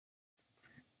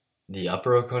The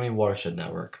Upper Oconee Watershed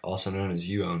Network, also known as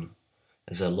UON,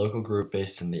 is a local group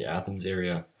based in the Athens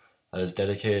area that is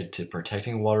dedicated to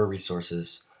protecting water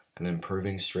resources and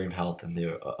improving stream health in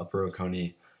the Upper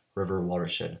Oconee River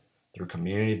watershed through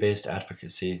community-based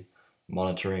advocacy,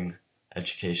 monitoring,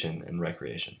 education, and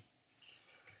recreation.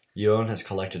 UON has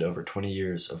collected over 20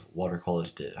 years of water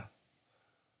quality data.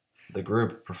 The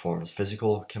group performs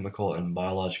physical, chemical, and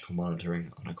biological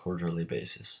monitoring on a quarterly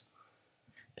basis.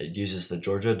 It uses the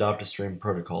Georgia Adopted Stream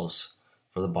protocols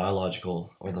for the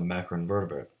biological or the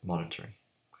macroinvertebrate monitoring.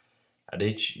 At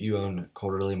each UON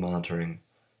quarterly monitoring,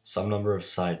 some number of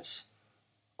sites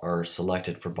are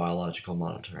selected for biological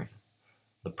monitoring.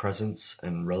 The presence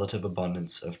and relative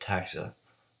abundance of taxa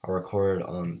are recorded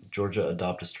on Georgia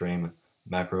Adopted Stream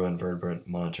macroinvertebrate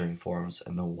monitoring forms,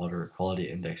 and the water quality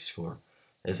index score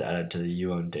is added to the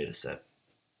UON dataset.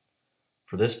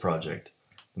 For this project,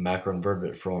 the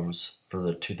macroinvertebrate forms for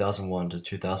the 2001 to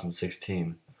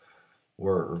 2016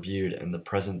 were reviewed, and the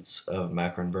presence of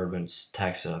macroinvertebrates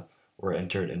taxa were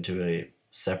entered into a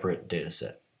separate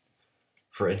dataset.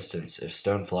 For instance, if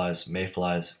stoneflies,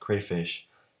 mayflies, crayfish,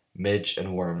 midge,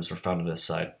 and worms were found at a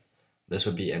site, this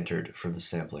would be entered for the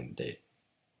sampling date.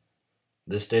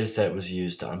 This dataset was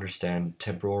used to understand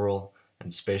temporal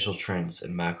and spatial trends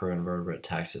in macroinvertebrate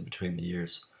taxa between the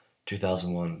years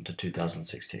 2001 to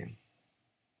 2016.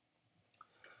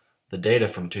 The data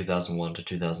from 2001 to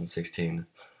 2016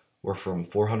 were from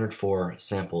 404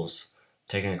 samples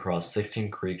taken across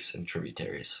 16 creeks and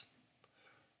tributaries.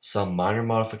 Some minor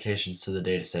modifications to the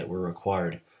dataset were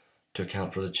required to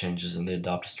account for the changes in the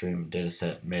Adopted Stream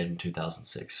dataset made in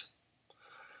 2006.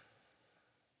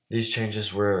 These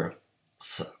changes were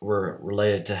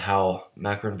related to how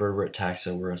macroinvertebrate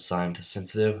taxa were assigned to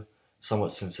sensitive,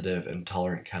 somewhat sensitive, and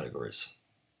tolerant categories.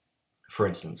 For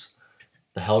instance,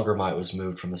 the hellgrammite was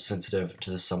moved from the sensitive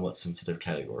to the somewhat sensitive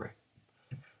category.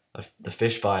 The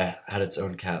fish fly had its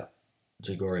own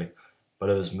category, but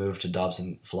it was moved to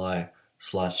Dobson fly /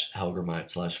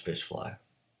 hellgrammite / fish fly.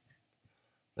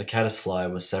 The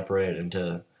caddisfly was separated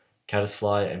into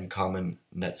caddisfly and common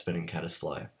net spinning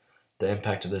caddisfly. The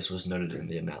impact of this was noted in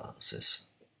the analysis.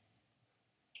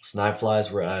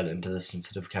 Snipeflies were added into the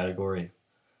sensitive category.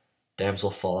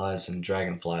 Damselflies and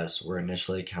dragonflies were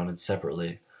initially counted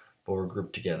separately, but were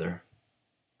grouped together.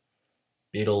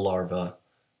 Beetle larvae,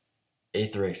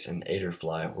 Aetherix, and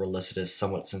Aderfly were listed as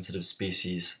somewhat sensitive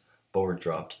species, but were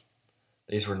dropped.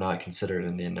 These were not considered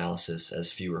in the analysis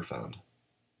as few were found.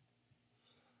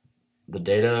 The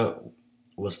data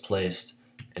was placed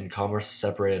in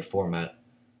comma-separated format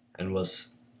and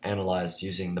was analyzed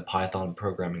using the Python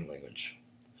programming language.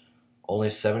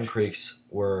 Only 7 creeks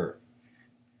were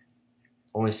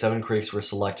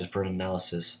selected for an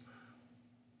analysis,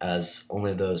 as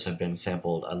only those have been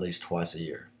sampled at least twice a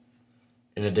year.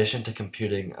 In addition to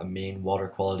computing a mean water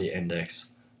quality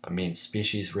index, a mean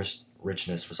species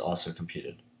richness was also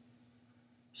computed.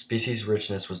 Species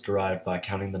richness was derived by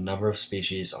counting the number of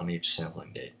species on each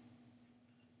sampling date.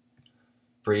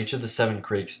 For each of the 7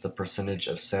 creeks, the percentage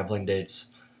of sampling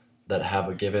dates that have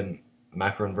a given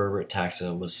macroinvertebrate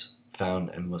taxa was found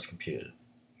and was computed.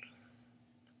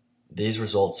 These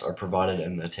results are provided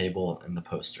in a table in the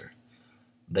poster.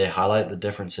 They highlight the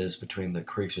differences between the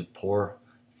creeks with poor,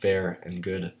 fair, and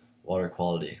good water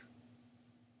quality.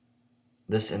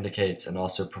 This indicates and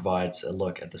also provides a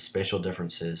look at the spatial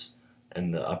differences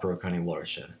in the Upper Oconee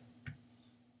watershed.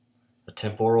 A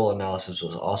temporal analysis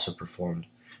was also performed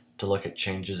to look at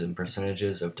changes in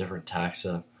percentages of different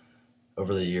taxa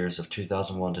over the years of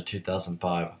 2001 to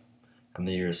 2005 and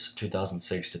the years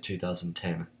 2006 to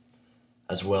 2010,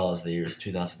 as well as the years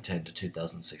 2010 to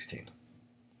 2016.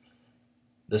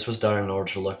 This was done in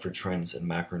order to look for trends in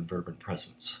macroinvertebrate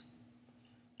presence.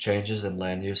 Changes in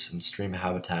land use and stream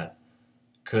habitat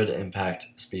could impact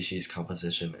species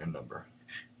composition and number.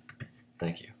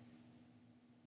 Thank you.